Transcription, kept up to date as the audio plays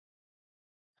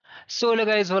So hello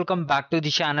guys, welcome back to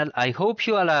the channel. I hope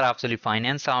you all are absolutely fine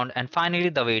and sound, and finally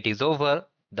the wait is over.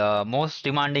 The most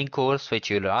demanding course which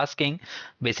you're asking,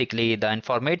 basically the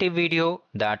informative video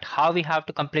that how we have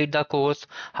to complete the course,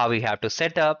 how we have to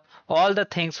set up, all the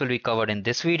things will be covered in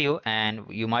this video. And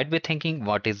you might be thinking,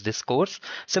 what is this course?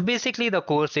 So basically the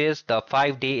course is the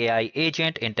 5-day AI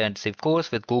agent intensive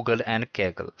course with Google and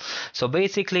Kaggle. So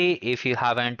basically if you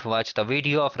haven't watched the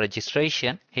video of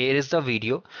registration, here is the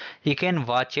video. You can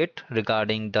watch it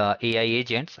regarding the AI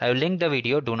agents. I will link the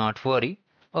video, do not worry.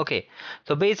 Okay,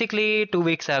 so basically 2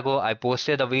 weeks ago I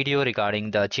posted a video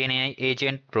regarding the GenAI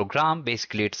agent program.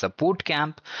 Basically it's a boot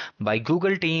camp by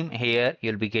Google team. Here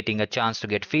you'll be getting a chance to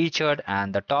get featured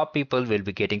and the top people will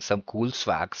be getting some cool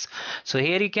swags. So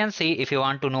here you can see, if you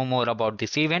want to know more about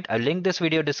this event, I'll link this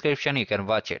video description, you can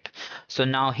watch it. So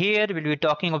now here we'll be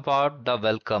talking about the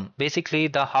welcome, basically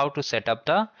the how to set up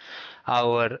the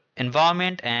our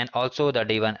environment and also the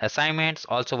day one assignments.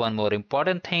 Also one more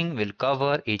important thing, we'll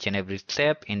cover each and every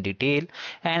step in detail,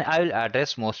 and I will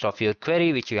address most of your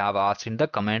query which you have asked in the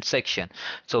comment section.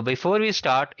 So before we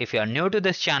start, if you are new to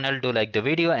this channel, do like the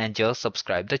video and just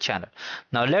subscribe the channel.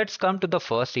 Now let's come to the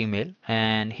first email,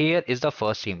 and here is the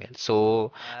first email.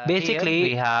 So basically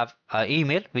we have an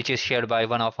email which is shared by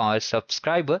one of our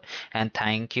subscriber, and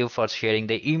thank you for sharing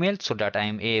the email so that I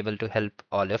am able to help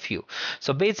all of you.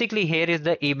 So basically here is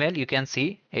the email. You can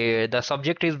see the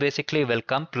subject is basically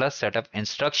welcome plus setup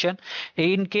instruction.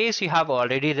 In case you have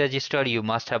already registered, you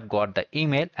must have got the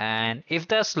email, and if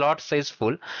the slot says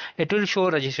full, it will show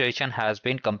registration has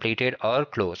been completed or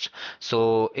closed.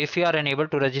 So if you are unable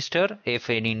to register, if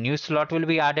any new slot will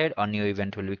be added or new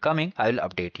event will be coming, I will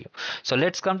update you. So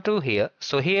let's come to here.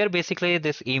 So here basically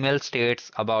this email states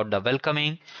about the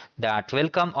welcoming, that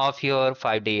welcome of your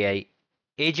 5-day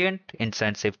agent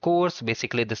intensive course.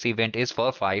 Basically this event is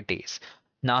for 5 days.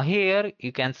 Now here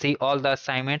you can see all the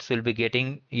assignments will be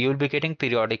getting, you will be getting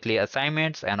periodically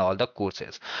assignments and all the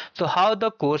courses. So how the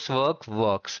coursework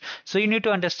works, so you need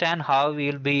to understand how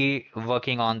we will be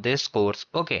working on this course.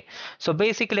 Okay, so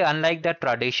basically unlike the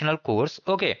traditional course,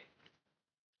 okay,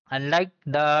 unlike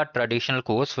the traditional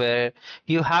course where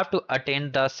you have to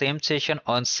attend the same session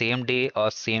on same day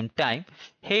or same time,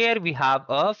 here we have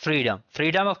a freedom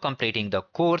of completing the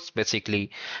course. Basically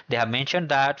they have mentioned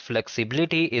that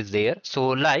flexibility is there, so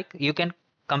like you can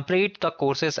complete the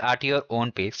courses at your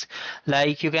own pace.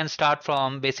 Like you can start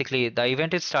from, basically the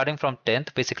event is starting from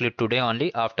 10th, basically today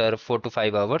only, after 4 to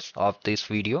 5 hours of this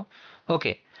video.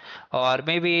 Okay, or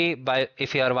maybe by,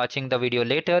 if you are watching the video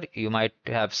later, you might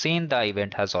have seen the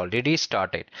event has already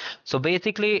started. So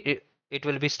basically it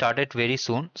will be started very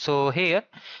soon. So here,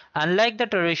 unlike the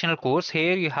traditional course,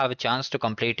 here you have a chance to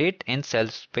complete it in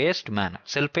self-paced manner.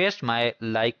 Self-paced, my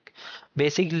like,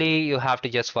 basically you have to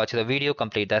just watch the video,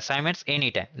 complete the assignments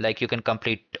anytime. Like you can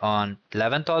complete on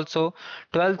 11th also,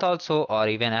 12th also, or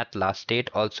even at last date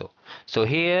also. So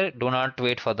here do not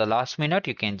wait for the last minute,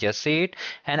 you can just see it.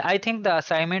 And I think the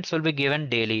assignments will be given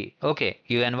daily. Okay,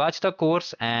 you can watch the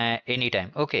course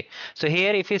anytime. Okay, so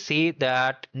here if you see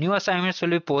that new assignments will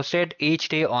be posted each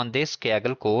day on this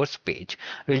Kaggle course page.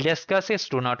 We'll discuss this,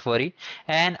 do not worry.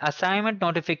 And assignment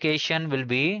notification will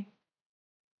be,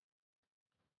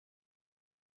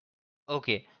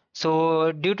 okay,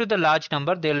 so due to the large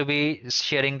number, they will be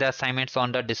sharing the assignments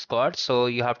on the Discord. So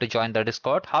you have to join the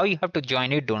Discord. How you have to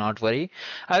join it, do not worry.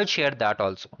 I will share that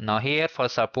also. Now here for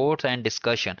support and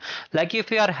discussion. Like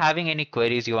if you are having any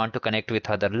queries, you want to connect with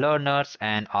other learners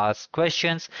and ask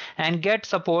questions and get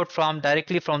support from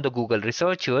directly from the Google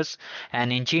researchers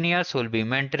and engineers who will be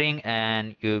mentoring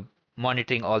and you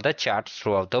monitoring all the chats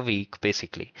throughout the week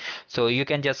basically. So you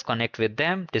can just connect with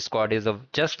them. Discord is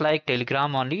just like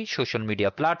Telegram, only social media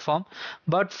platform,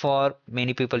 but for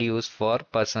many people use for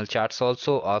personal chats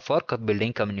also, or for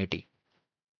building community.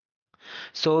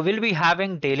 So we'll be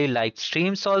having daily live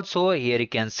streams also. Here you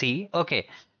can see. Okay,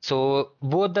 so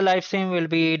both the live stream will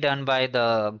be done by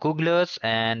the Googlers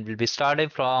and will be starting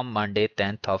from Monday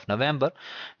 10th of November.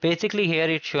 Basically here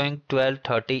it's showing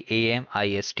 12:30 a.m.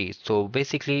 IST. So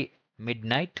basically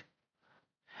midnight.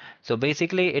 So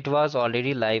basically it was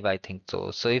already live, I think so.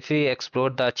 So if we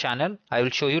explore the channel, I will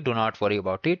show you, do not worry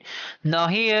about it. Now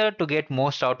here to get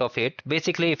most out of it,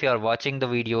 basically if you are watching the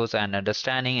videos and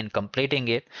understanding and completing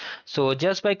it, so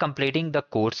just by completing the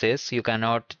courses, you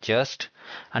cannot just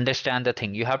understand the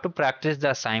thing. You have to practice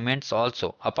the assignments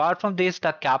also. Apart from this,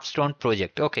 the capstone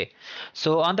project. Okay.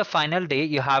 So on the final day,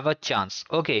 you have a chance.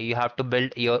 Okay. You have to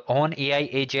build your own AI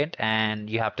agent and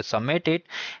you have to submit it,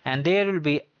 and there will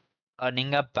be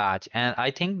earning a badge, and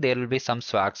I think there will be some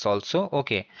swags also.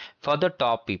 Okay, for the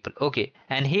top people. Okay,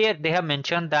 and here they have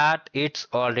mentioned that it's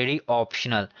already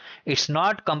optional. It's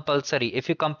not compulsory. If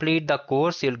you complete the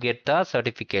course, you'll get the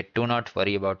certificate. Do not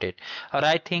worry about it. Or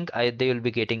I think they will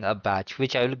be getting a badge,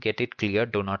 which I will get it clear.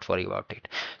 Do not worry about it.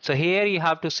 So here you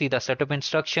have to see the setup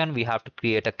instruction. We have to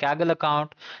create a Kaggle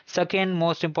account. Second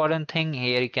most important thing,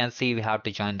 here you can see we have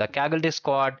to join the Kaggle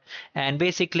Discord, and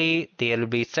basically there will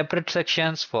be separate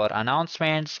sections for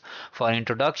announcements, for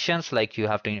introductions, like you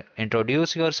have to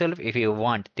introduce yourself if you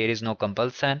want. There is no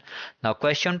compulsion. Now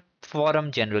question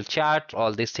forum, general chat,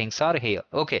 all these things are here.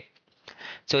 Okay.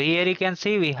 So here you can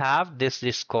see we have this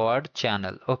Discord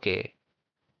channel. Okay.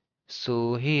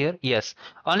 So here, yes,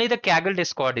 only the Kaggle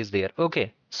Discord is there.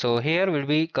 Okay, so here we'll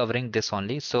be covering this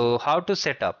only. So how to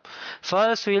set up?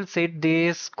 First, we'll set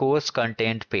this course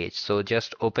content page. So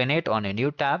just open it on a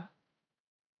new tab.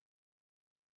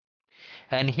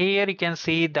 And here you can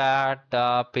see that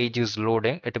the page is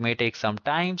loading. It may take some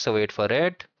time, so wait for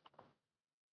it.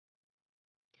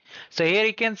 So here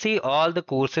you can see all the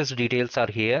courses details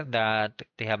are here that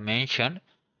they have mentioned.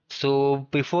 So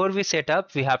before we set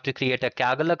up, we have to create a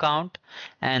Kaggle account,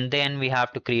 and then we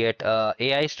have to create a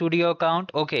AI Studio account.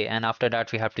 Okay, and after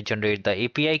that we have to generate the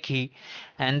API key,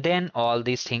 and then all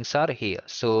these things are here.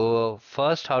 So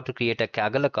first, how to create a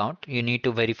Kaggle account? You need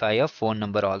to verify a phone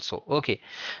number also. Okay,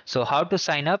 so how to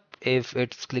sign up? If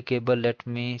it's clickable, let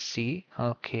me see.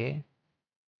 Okay.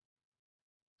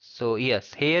 So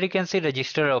yes, here you can see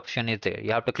register option is there.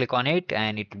 You have to click on it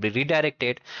and it will be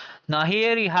redirected. Now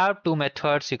here you have two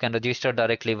methods. You can register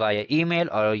directly via email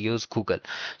or use Google.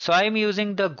 So I am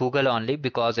using the Google only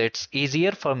because it's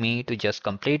easier for me to just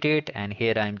complete it. And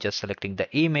here I'm just selecting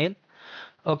the email.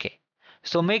 Okay.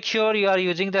 So make sure you are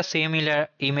using the same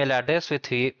email address with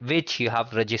which you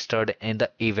have registered in the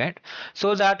event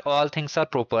so that all things are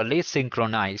properly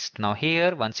synchronized. Now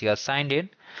here, once you are signed in,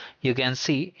 you can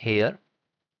see here.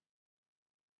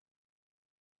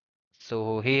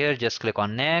 So here just click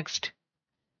on next.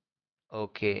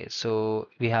 Okay, so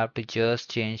we have to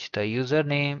just change the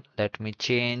username. Let me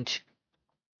change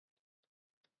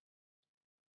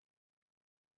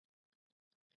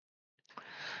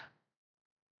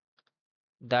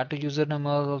that username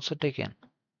was also taken.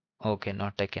 Okay,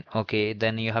 not taken. Okay,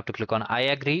 then you have to click on I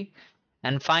agree.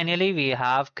 And finally, we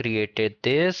have created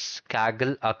this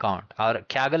Kaggle account. Our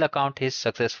Kaggle account is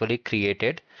successfully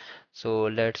created. So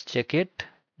let's check it.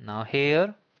 Now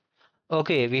here,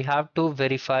 okay, we have to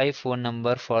verify phone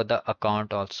number for the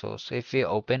account also. So if we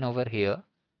open over here,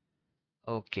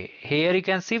 okay, here you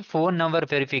can see phone number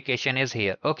verification is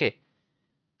here. Okay,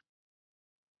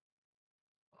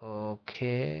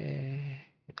 okay,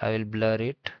 I will blur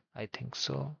it. I think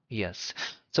so. Yes.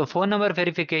 So phone number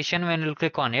verification, when you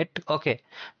click on it, okay,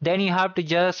 then you have to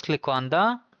just click on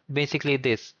the basically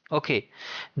this. Okay,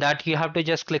 that you have to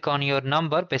just click on your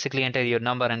number, basically enter your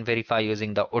number and verify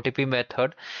using the OTP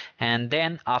method. And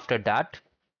then after that,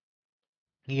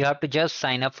 you have to just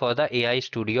sign up for the AI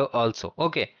Studio also.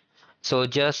 Okay. So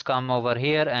just come over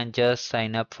here and just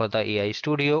sign up for the AI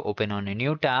Studio, open on a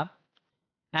new tab.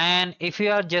 And if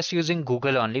you are just using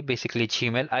Google only, basically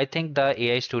Gmail, I think the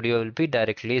AI Studio will be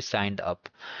directly signed up.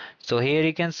 So here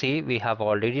you can see we have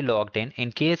already logged in.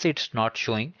 In case it's not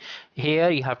showing, here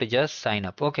you have to just sign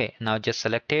up. Okay, now just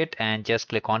select it and just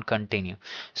click on continue.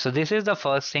 So this is the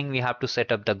first thing we have to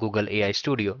set up the Google AI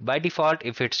Studio. By default,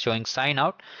 if it's showing sign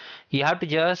out, you have to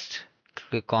just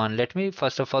click on, let me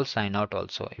first of all sign out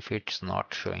also if it's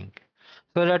not showing,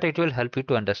 so that it will help you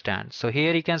to understand. So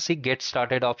here you can see get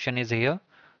started option is here.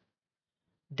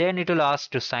 Then it will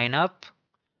ask to sign up.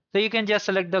 So you can just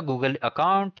select the Google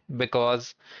account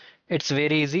because it's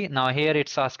very easy. Now here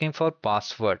it's asking for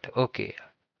password. Okay.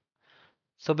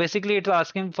 So basically it's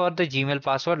asking for the Gmail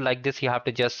password. Like this, you have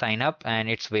to just sign up and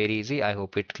it's very easy. I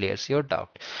hope it clears your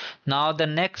doubt. Now the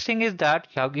next thing is that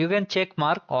you can check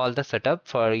mark all the setup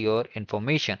for your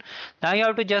information. Now you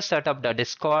have to just set up the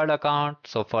Discord account.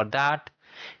 So for that,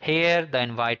 here the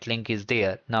invite link is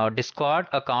there. Now Discord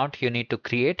account you need to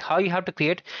create. How you have to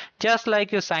create? Just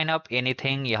like you sign up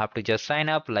anything, you have to just sign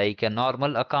up like a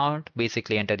normal account.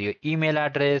 Basically enter your email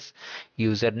address,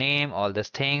 username, all these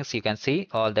things. You can see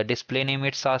all the display name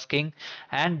it's asking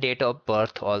and date of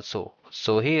birth also.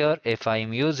 So here if I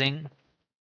am using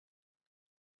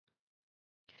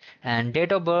and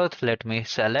date of birth, let me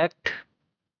select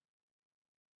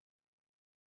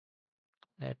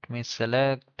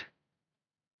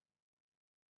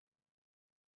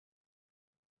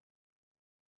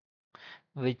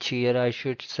which year I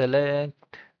should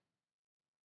select.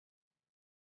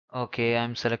 Okay,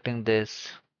 I'm selecting this.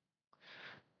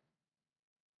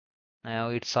 Now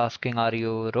it's asking, are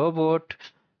you a robot?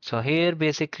 So here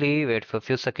basically wait for a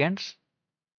few seconds.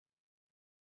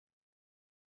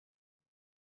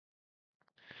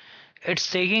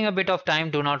 It's taking a bit of time,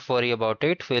 do not worry about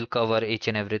it. We'll cover each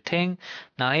and everything.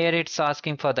 Now here it's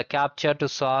asking for the captcha to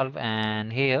solve,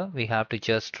 and here we have to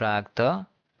just drag the,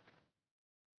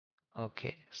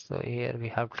 okay, so here we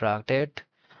have dragged it.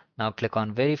 Now click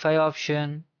on verify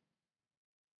option.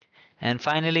 And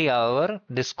finally our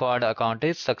Discord account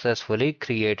is successfully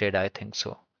created, I think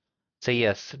so. So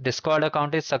yes, Discord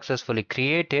account is successfully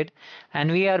created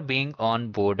and we are being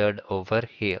onboarded over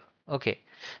here. Okay.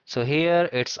 So here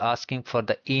it's asking for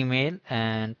the email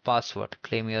and password.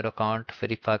 Claim your account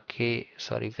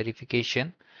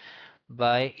verification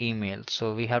by email.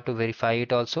 So we have to verify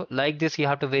it also. Like this, you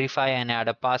have to verify and add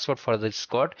a password for the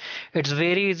Discord. It's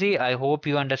very easy. I hope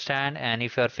you understand. And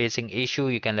if you are facing issue,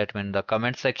 you can let me in the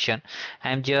comment section.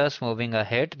 I'm just moving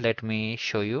ahead. Let me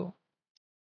show you.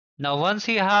 Now, once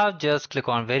you have, just click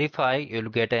on verify, you'll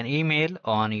get an email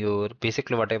on your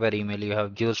basically whatever email you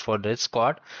have used for this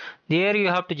squad. There you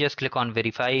have to just click on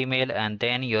verify email and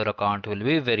then your account will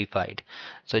be verified.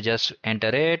 So just enter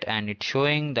it and it's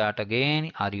showing that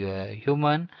again, are you a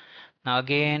human? Now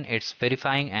again, it's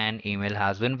verifying and email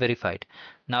has been verified.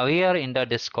 Now here in the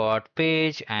Discord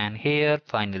page and here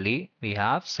finally we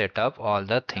have set up all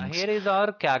the things. Now here is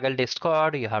our Kaggle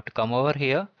Discord. You have to come over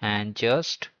here and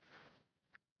just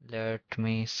let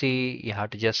me see. You have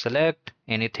to just select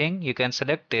anything you can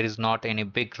select. There is not any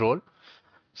big role.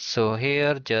 So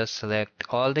here just select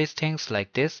all these things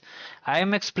like this. I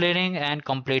am explaining and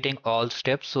completing all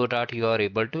steps so that you are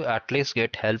able to at least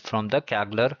get help from the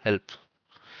Kaggle help.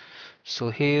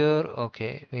 So here,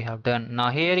 okay, we have done.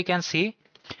 Now here you can see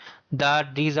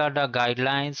that these are the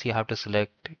guidelines. You have to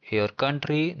select your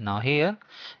country. Now here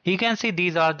you can see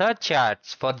these are the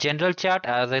chats. For general chat,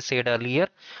 as I said earlier,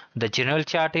 the general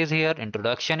chat is here,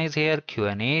 introduction is here,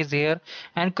 Q&A is here,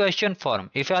 and question form.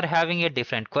 If you are having a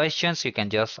different questions, you can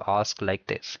just ask like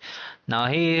this. Now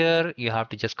here you have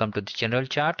to just come to the general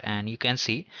chat and you can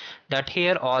see that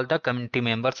here all the community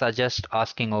members are just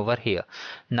asking over here.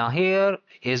 Now here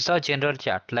is the general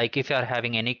chat. Like if you are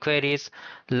having any queries,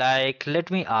 like let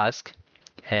me ask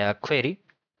a query.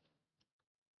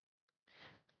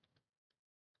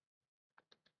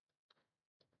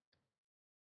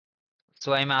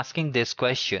 So I'm asking this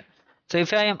question. So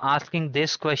if I am asking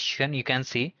this question, you can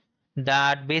see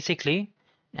that basically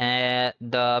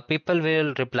the people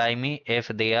will reply me if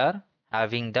they are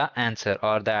having the answer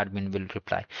or the admin will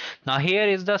reply. Now here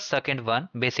is the second one,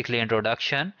 basically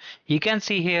introduction. You can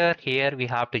see here we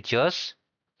have to just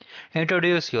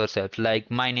introduce yourself,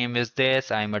 like my name is this,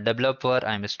 I'm a developer,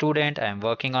 I'm a student, I'm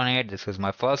working on it, this is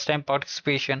my first time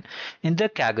participation in the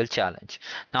Kaggle challenge.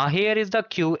 Now here is the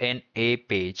Q&A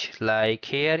page. Like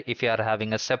here if you are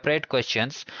having a separate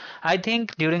questions, I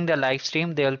think during the live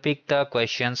stream they'll pick the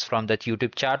questions from the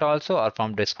YouTube chat also or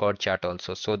from Discord chat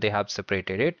also, so they have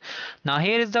separated it. Now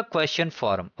here is the question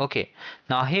forum. Okay,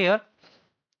 now here,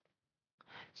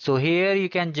 so here you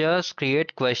can just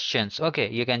create questions.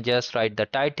 Okay, you can just write the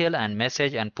title and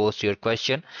message and post your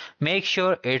question. Make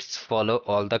sure it's follow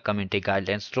all the community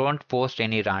guidelines. Don't post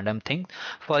any random thing.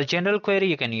 For general query,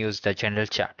 you can use the general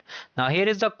chat. Now here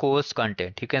is the course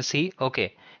content. You can see,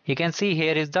 okay, you can see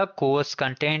here is the course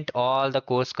content. All the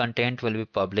course content will be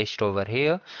published over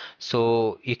here.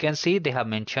 So you can see they have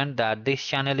mentioned that this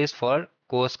channel is for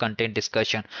course content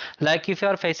discussion. Like if you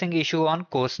are facing issue on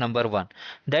course number 1,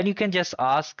 then you can just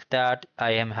ask that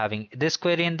I am having this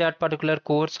query in that particular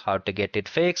course, how to get it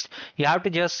fixed. You have to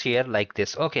just share like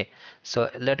this. Okay, so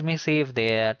let me see if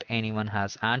that anyone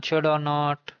has answered or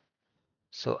not.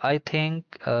 So I think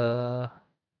no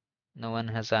one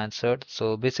has answered,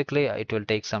 so basically it will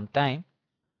take some time.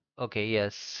 Okay,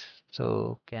 yes,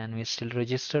 so can we still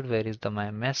register? Where is the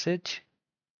my message?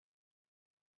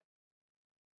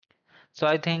 So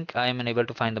I think I am unable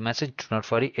to find the message. Do not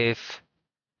worry if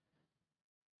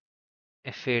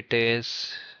it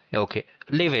is okay,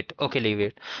 leave it. Okay, leave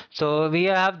it. So we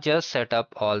have just set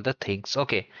up all the things.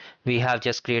 Okay, we have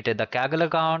just created the Kaggle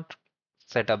account,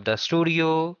 set up the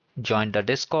studio, joined the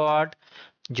Discord,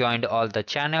 joined all the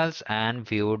channels and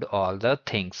viewed all the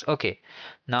things. Okay,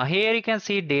 now here you can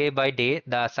see day by day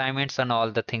the assignments and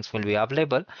all the things will be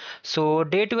available. So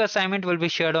day 2 assignment will be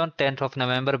shared on 10th of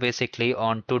November, basically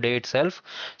on today itself.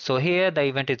 So here the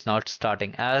event is not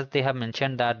starting, as they have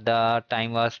mentioned that the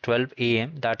time was 12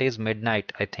 a.m., that is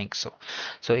midnight, I think so.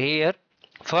 So here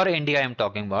for India I'm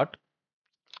talking about.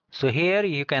 So here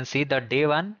you can see the day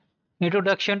 1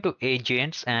 Introduction to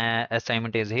agents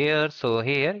assignment is here. So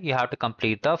here you have to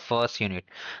complete the first unit.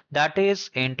 That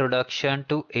is introduction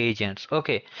to agents.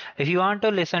 Okay. If you want to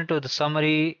listen to the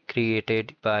summary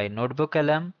created by Notebook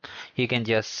LM, you can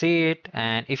just see it.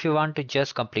 And if you want to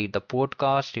just complete the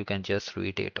podcast, you can just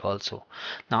read it also.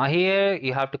 Now here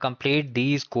you have to complete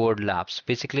these code labs.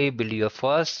 Basically build your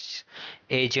first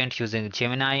agent using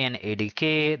Gemini and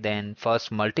ADK, then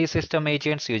first multi-system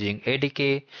agents using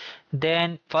ADK.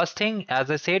 Then first thing, as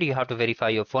I said, you have to verify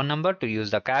your phone number to use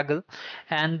the Kaggle.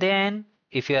 And then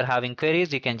if you are having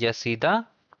queries, you can just see the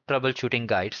troubleshooting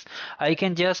guides. I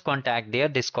can just contact their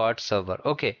Discord server.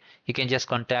 Okay, you can just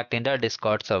contact in the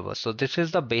Discord server. So this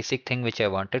is the basic thing which I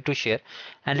wanted to share.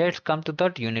 And let's come to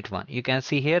that unit one. You can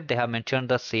see here they have mentioned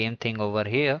the same thing over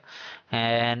here,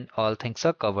 and all things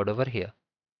are covered over here.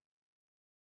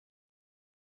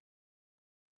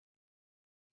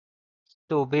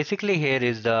 So basically here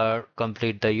is the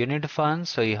complete the unit one.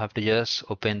 So you have to just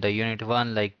open the unit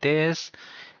one like this.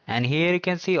 And here you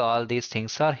can see all these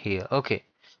things are here. Okay.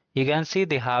 You can see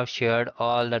they have shared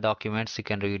all the documents. You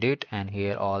can read it. And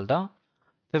here all the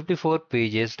 54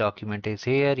 pages document is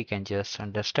here. You can just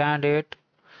understand it.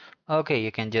 Okay.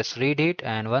 You can just read it.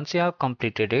 And once you have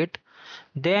completed it,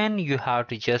 then you have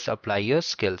to just apply your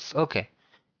skills. Okay.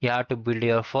 You have to build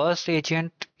your first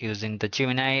agent using the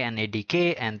Gemini and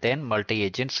ADK and then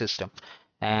multi-agent system.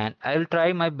 And I'll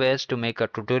try my best to make a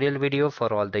tutorial video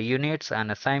for all the units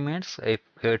and assignments if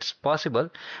it's possible.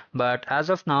 But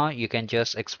as of now, you can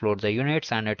just explore the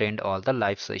units and attend all the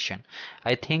live session.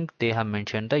 I think they have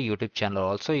mentioned the YouTube channel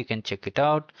also. You can check it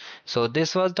out. So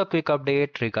this was the quick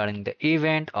update regarding the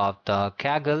event of the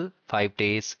Kaggle 5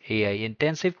 days AI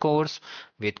intensive course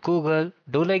with Google.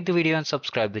 Do like the video and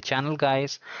subscribe the channel,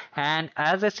 guys. And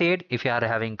as I said, if you are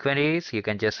having queries, you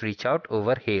can just reach out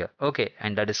over here. Okay,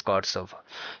 and the Discord server.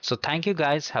 So thank you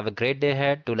guys. Have a great day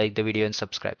ahead. Do like the video and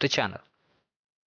subscribe the channel.